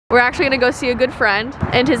We're actually gonna go see a good friend,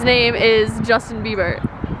 and his name is Justin Bieber.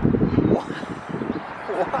 What?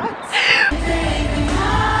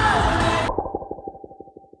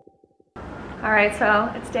 Alright,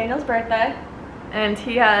 so it's Daniel's birthday, and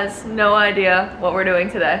he has no idea what we're doing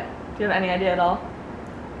today. Do you have any idea at all?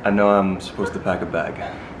 I know I'm supposed to pack a bag.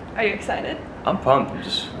 Are you excited? I'm pumped. I'm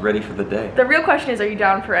just ready for the day. The real question is, are you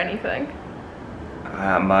down for anything?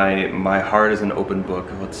 My heart is an open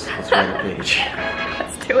book. Let's write a page.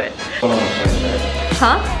 Let's do it. Going on the plane, right?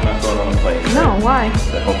 Huh? I'm not going on the plane. Right? No, why?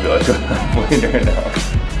 I hope you're like going on the plane right now.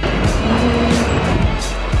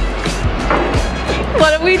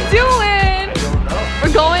 What are we doing? I don't know.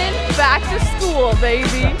 We're going back to school,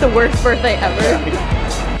 baby. The worst birthday ever.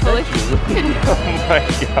 Really? Oh my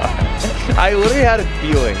god. I literally had a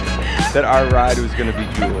feeling that our ride was gonna be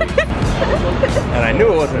Julie. And I knew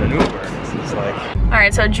it wasn't an Uber. It's like...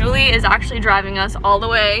 Alright, so Julie is actually driving us all the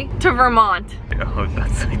way to Vermont. Oh,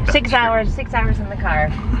 that's like that 6 hours, 6 hours in the car.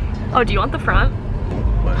 Oh, do you want the front?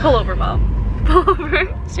 Pull over, Mom. Pull over.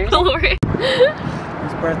 Seriously? Pull over.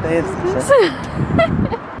 Whose birthday is this?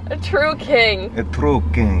 A true king. A true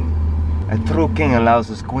king. A true king allows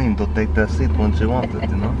his queen to take the seat when she wants it,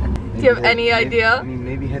 you know? Do you have any idea? I mean,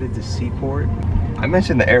 maybe headed to Seaport. I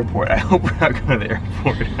mentioned the airport. I hope we're not going to the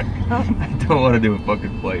airport. I don't want to do a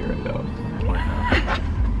fucking flight right now.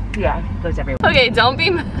 Yeah, it goes everywhere. Okay, don't be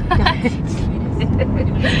mad.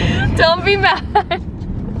 Don't be mad.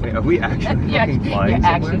 Wait, are we actually fucking flying You're somewhere?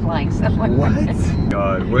 actually flying somewhere. What?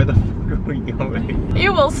 God, where the fuck are we going?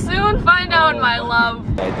 You will soon find out, my love.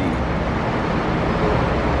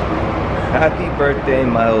 Happy birthday,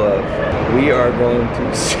 my love. We are going to...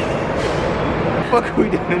 What the fuck are we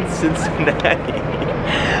doing in Cincinnati?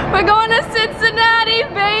 We're going to Cincinnati,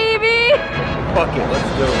 baby! Fuck it,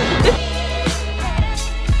 let's do it.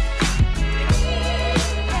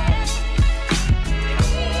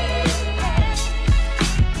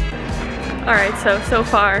 Alright, so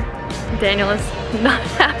far, Daniel is not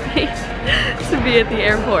happy to be at the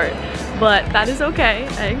airport, but that is okay.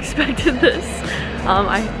 I expected this.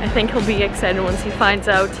 I think he'll be excited once he finds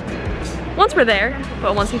out, once we're there,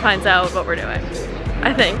 but once he finds out what we're doing,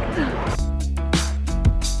 I think.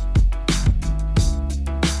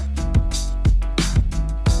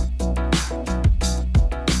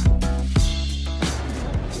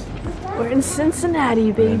 We're in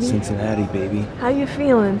Cincinnati, baby. We're in Cincinnati, baby. How you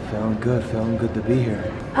feeling? Feeling good to be here.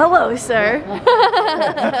 Hello, sir.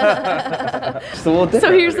 Just a little different.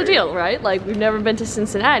 So here's the deal, right? Like, we've never been to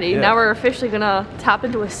Cincinnati. Yeah. Now we're officially gonna tap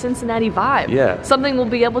into a Cincinnati vibe. Yeah. Something we'll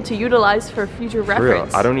be able to utilize for future For real,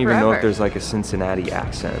 reference. I don't even know forever. if there's like a Cincinnati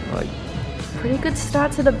accent. Like, Pretty good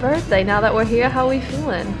start to the birthday. Now that we're here, how are we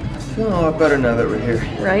feeling? feeling a lot better now that we're here.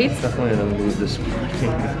 Right? Definitely in a mood this morning.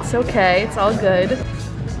 It's okay. It's all good.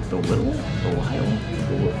 The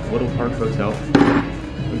Little Park Hotel.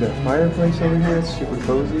 We got a fireplace over here. It's super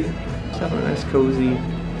cozy. Just having a nice cozy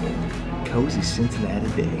Cincinnati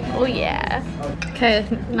day. Oh yeah. Okay,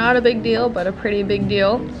 not a big deal, but a pretty big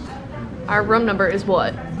deal. Our room number is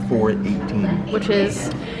what? 4/18. Which is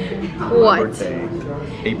what? Birthday,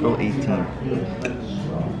 April 18th.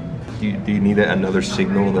 Do you need another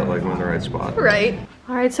signal that like we're in the right spot? Right.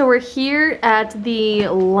 All right, so we're here at the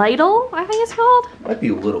Lidl, I think it's called. Might be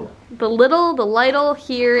little. The Lidl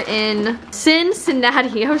here in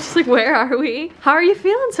Cincinnati. I was just like, where are we? How are you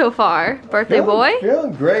feeling so far, birthday boy?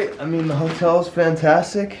 Feeling great. I mean, the hotel's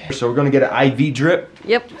fantastic. So we're gonna get an IV drip.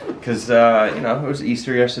 Yep. Because, you know, it was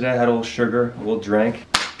Easter yesterday. I had a little sugar, a little drink.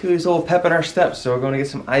 There's a little pep in our steps. So we're gonna get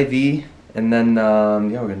some IV. And then,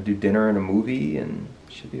 yeah, we're gonna do dinner and a movie. And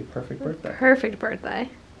it should be a perfect birthday. Perfect birthday.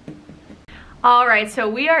 All right, so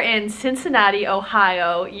we are in Cincinnati,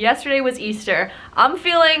 Ohio. Yesterday was Easter. I'm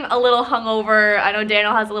feeling a little hungover. I know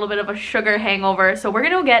Daniel has a little bit of a sugar hangover, so we're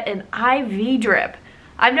gonna get an IV drip.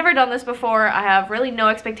 I've never done this before. I have really no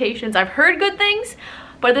expectations. I've heard good things,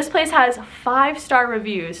 but this place has 5-star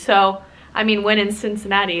reviews. So, I mean, when in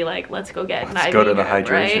Cincinnati, like, let's go get an IV drip, Let's go to the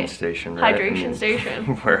hydration right? station, right? Hydration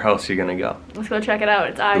station. Where else are you gonna go? Let's go check it out.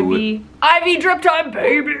 It's Do IV. IV drip time,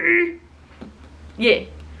 baby! Yeah,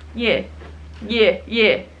 yeah. Yeah,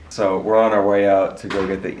 yeah. So we're on our way out to go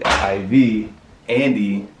get the IV.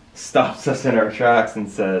 Andy stops us in our tracks and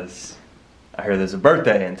says, I hear there's a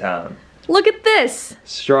birthday in town. Look at this.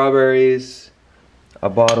 Strawberries, a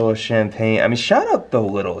bottle of champagne. I mean, shout out the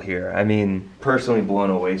Little here. I mean, personally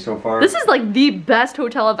blown away so far. This is like the best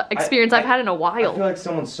hotel experience I've had in a I while. feel like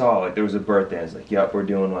someone saw, like, there was a birthday and it's like, yep, we're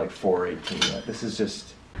doing like 4/18. Like, this is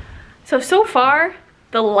just... So far,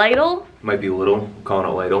 The Lidl? Might be little, I'm calling it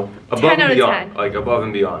Lidl. Above 10 out and of beyond, 10. like above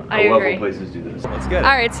and beyond. I I love agree. when places do this. Let's get it.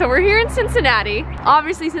 All right, so we're here in Cincinnati.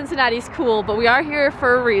 Obviously Cincinnati's cool, but we are here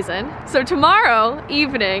for a reason. So tomorrow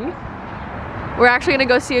evening, we're actually gonna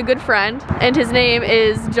go see a good friend, and his name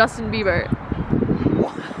is Justin Bieber.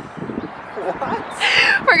 What?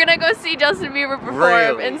 We're gonna go see Justin Bieber perform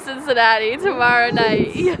Really? in Cincinnati tomorrow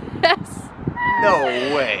night. Yes. No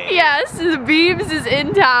way. Yes, the Biebs is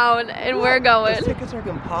in town, and we're going. Those tickets are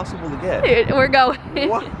impossible to get. Dude, we're going.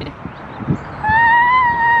 What?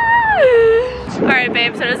 All right,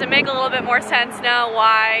 babe, so does it make a little bit more sense now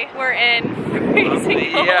why we're in freezing cold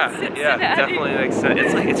Cincinnati? Yeah, definitely makes sense.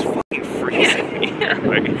 It's like, it's fucking freezing here.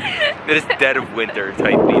 Like, it is dead of winter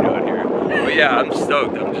type beat out here. But yeah, I'm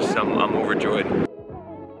stoked. I'm overjoyed.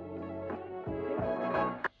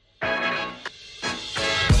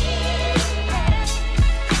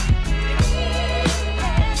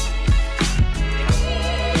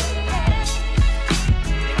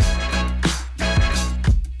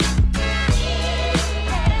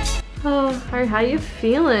 Oh, how you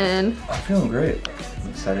feeling? I'm feeling great. I'm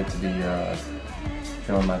excited to be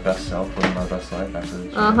feeling my best self, living my best life after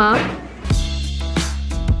this. Uh-huh.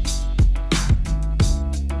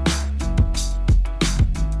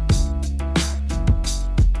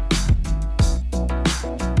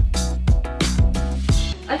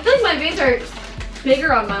 I feel like my veins are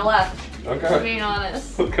bigger on my left, Okay. to be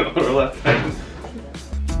honest. Look at our left hand.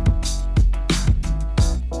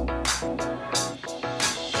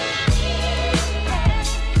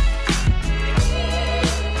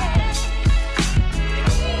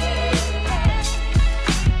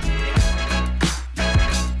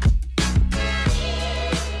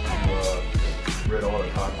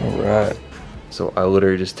 Alright. So I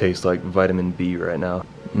literally just taste like vitamin B right now.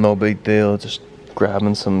 No big deal, just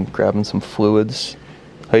grabbing some fluids.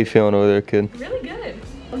 How you feeling over there, kid? Really good.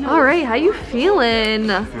 All right, how you feeling?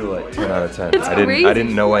 I feel like 10 out of 10. It's I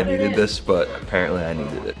didn't know I needed this, but apparently I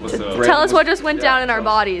needed it. What's up? Tell us what just went down in our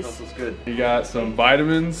bodies. That's good. You got some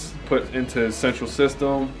vitamins put into his central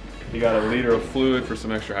system. You got a liter of fluid for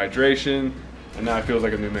some extra hydration, and now it feels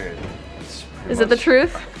like a new man. Is it the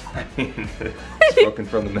truth? I mean, spoken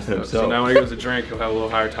from the man himself. So now when he goes to drink, he'll have a little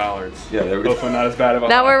higher tolerance. Yeah, there we go. Hopefully not as bad of a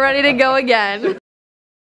Now high. we're ready to go again.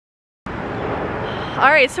 All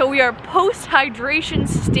right, so we are post-hydration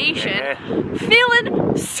station. Yeah.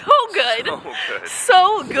 Feeling so good. So good. So good.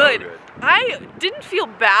 So good. I didn't feel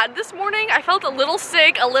bad this morning. I felt a little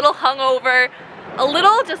sick, a little hungover, a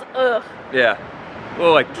little just ugh. Yeah. A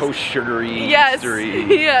little like post-sugary, Yes, Eastery.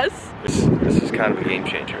 yes. This is kind of a game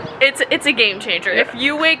changer. It's a game changer. Yeah. If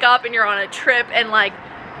you wake up and you're on a trip and like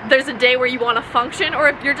there's a day where you want to function, or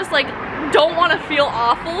if you're just like don't want to feel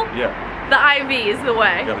awful, Yeah. the IV is the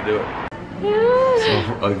way. Gotta do it. Yeah.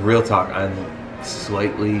 So, like, real talk, I'm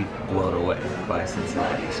slightly blown away by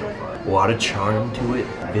Cincinnati so far. A lot of charm to it.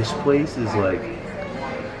 This place is like,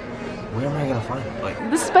 where am I gonna find it? Like,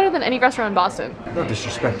 This is better than any restaurant in Boston. no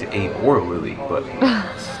disrespect to Abe or Louie, but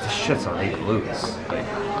this shit's on Abe and Louie's.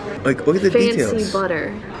 Like, look at the Fancy details.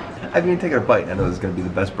 butter. I haven't even taken a bite. I know this is gonna be the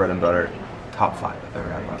best bread and butter. Top 5 I've ever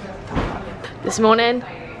had. Top 5. This morning,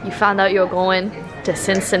 you found out you were going to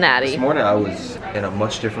Cincinnati. This morning I was in a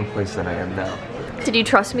much different place than I am now. Did you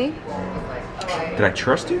trust me? Did I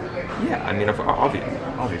trust you? Yeah, I mean,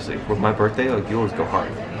 obviously. For my birthday, like, you always go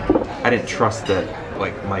hard. I didn't trust that,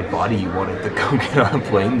 like, my body wanted to go get on a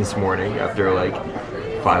plane this morning after, like,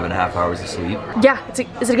 5.5 hours of sleep. Yeah.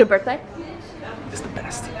 Is it a good birthday? It's the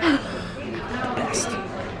best. The best.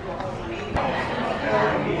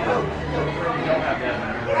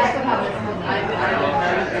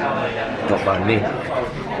 Don't mind me.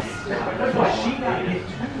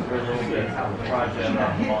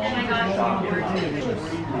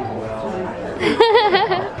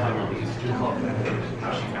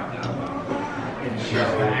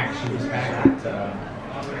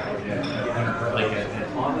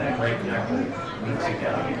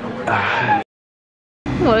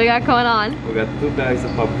 What do we got going on? We got 2 bags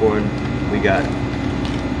of popcorn. We got a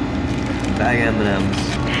bag of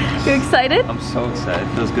M&Ms. You excited? I'm so excited.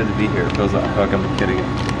 It feels good to be here. It feels like I'm a kid again.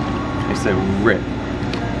 I used to rip.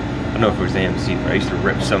 I don't know if it was AMC, but I used to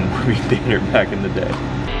rip some movie theater back in the day.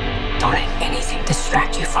 Don't let anything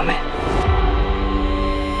distract you from it.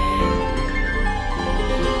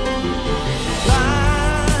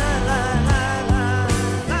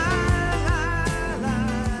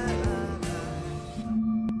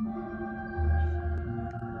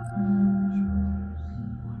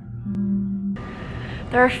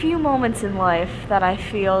 There are a few moments in life that I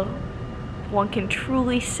feel one can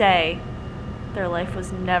truly say their life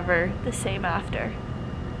was never the same after.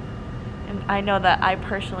 And I know that I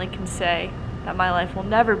personally can say that my life will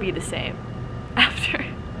never be the same after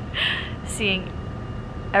seeing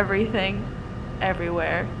everything,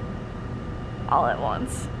 everywhere, all at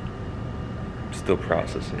once. Still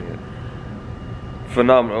processing it.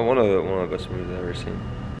 Phenomenal. One of the best movies I've ever seen.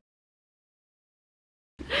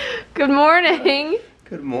 Good morning.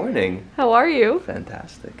 Good morning. How are you?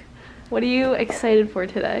 Fantastic. What are you excited for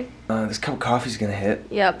today? This cup of coffee's gonna hit.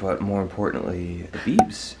 Yep. But more importantly, the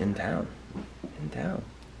Biebs in town.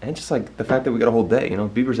 And just like the fact that we got a whole day, you know,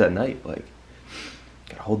 Bieber's at night, like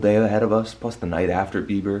got a whole day ahead of us, plus the night after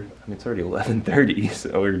Bieber. I mean, it's already 11:30,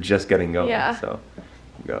 so we're just getting going. Yeah. So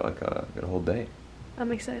we got like got a whole day.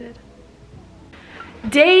 I'm excited.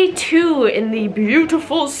 Day 2 in the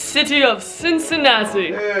beautiful city of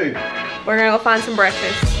Cincinnati. Hey. We're gonna go find some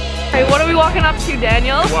breakfast. Hey, what are we walking up to,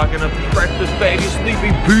 Daniel? Walking up to breakfast, baby,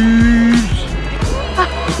 sleepy Biebs.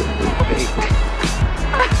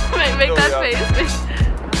 Make that face.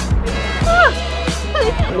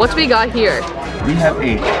 What we got here? We have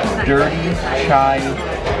a dirty chai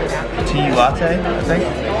tea latte, I think.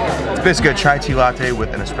 It's basically a chai tea latte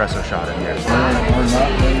with an espresso shot in here.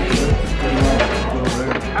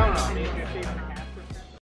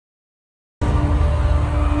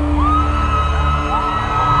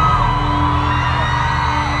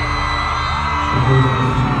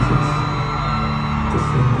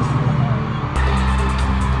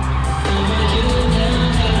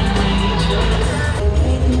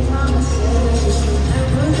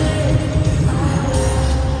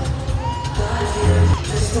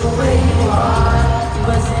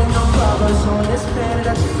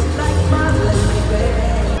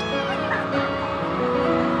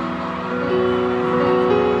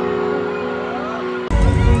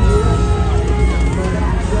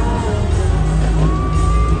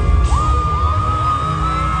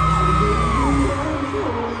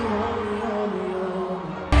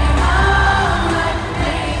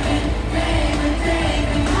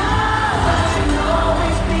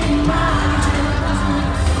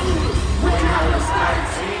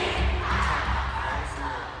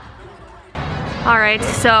 Alright,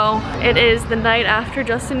 so it is the night after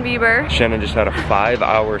Justin Bieber. Shannon just had a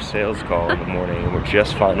 5-hour sales call in the morning and we're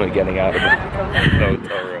just finally getting out of the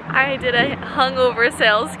hotel room. I did a hungover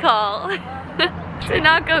sales call. Did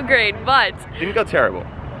not go great, but... Didn't go terrible.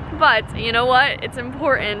 But, you know what? It's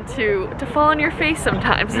important to fall on your face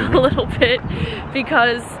sometimes a little bit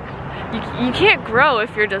because you can't grow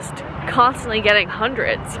if you're just constantly getting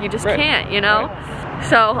hundreds. You just can't, you know? Right.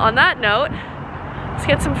 So, on that note, let's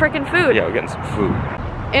get some freaking food. Yeah, we're getting some food.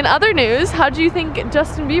 In other news, how do you think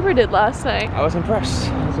Justin Bieber did last night? I was impressed.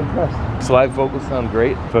 His live vocals sound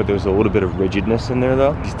great. I thought there was a little bit of rigidness in there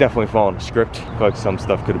though. He's definitely following a script. I feel like some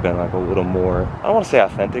stuff could have been like a little more, I don't want to say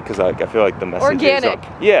authentic because I feel like the message organic.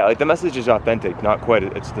 Yeah, like the message is authentic, not quite,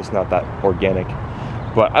 it's just not that organic.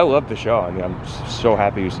 But I love the show. I mean, I'm so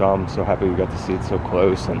happy we saw him, so happy we got to see it so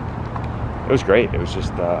close, and it was great. It was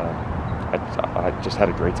just, I just had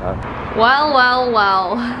a great time. Well, well,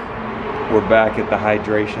 well. We're back at the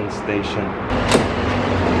hydration station.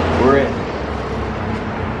 We're in.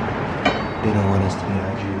 They don't want us to be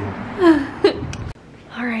hydrated.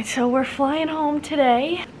 Alright, so we're flying home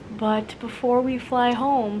today, but before we fly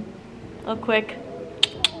home, a quick,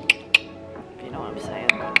 if you know what I'm saying.